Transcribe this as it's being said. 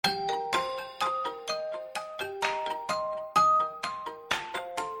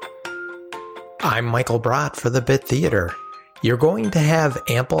I'm Michael Brott for the Bit Theater. You're going to have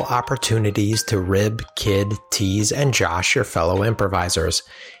ample opportunities to rib, kid, tease, and josh your fellow improvisers.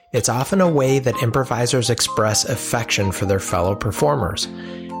 It's often a way that improvisers express affection for their fellow performers.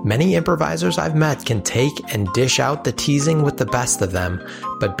 Many improvisers I've met can take and dish out the teasing with the best of them,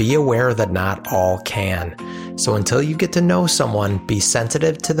 but be aware that not all can. So until you get to know someone, be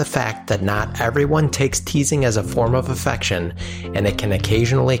sensitive to the fact that not everyone takes teasing as a form of affection, and it can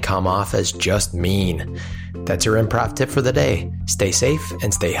occasionally come off as just mean. That's your improv tip for the day. Stay safe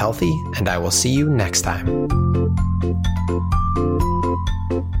and stay healthy, and I will see you next time.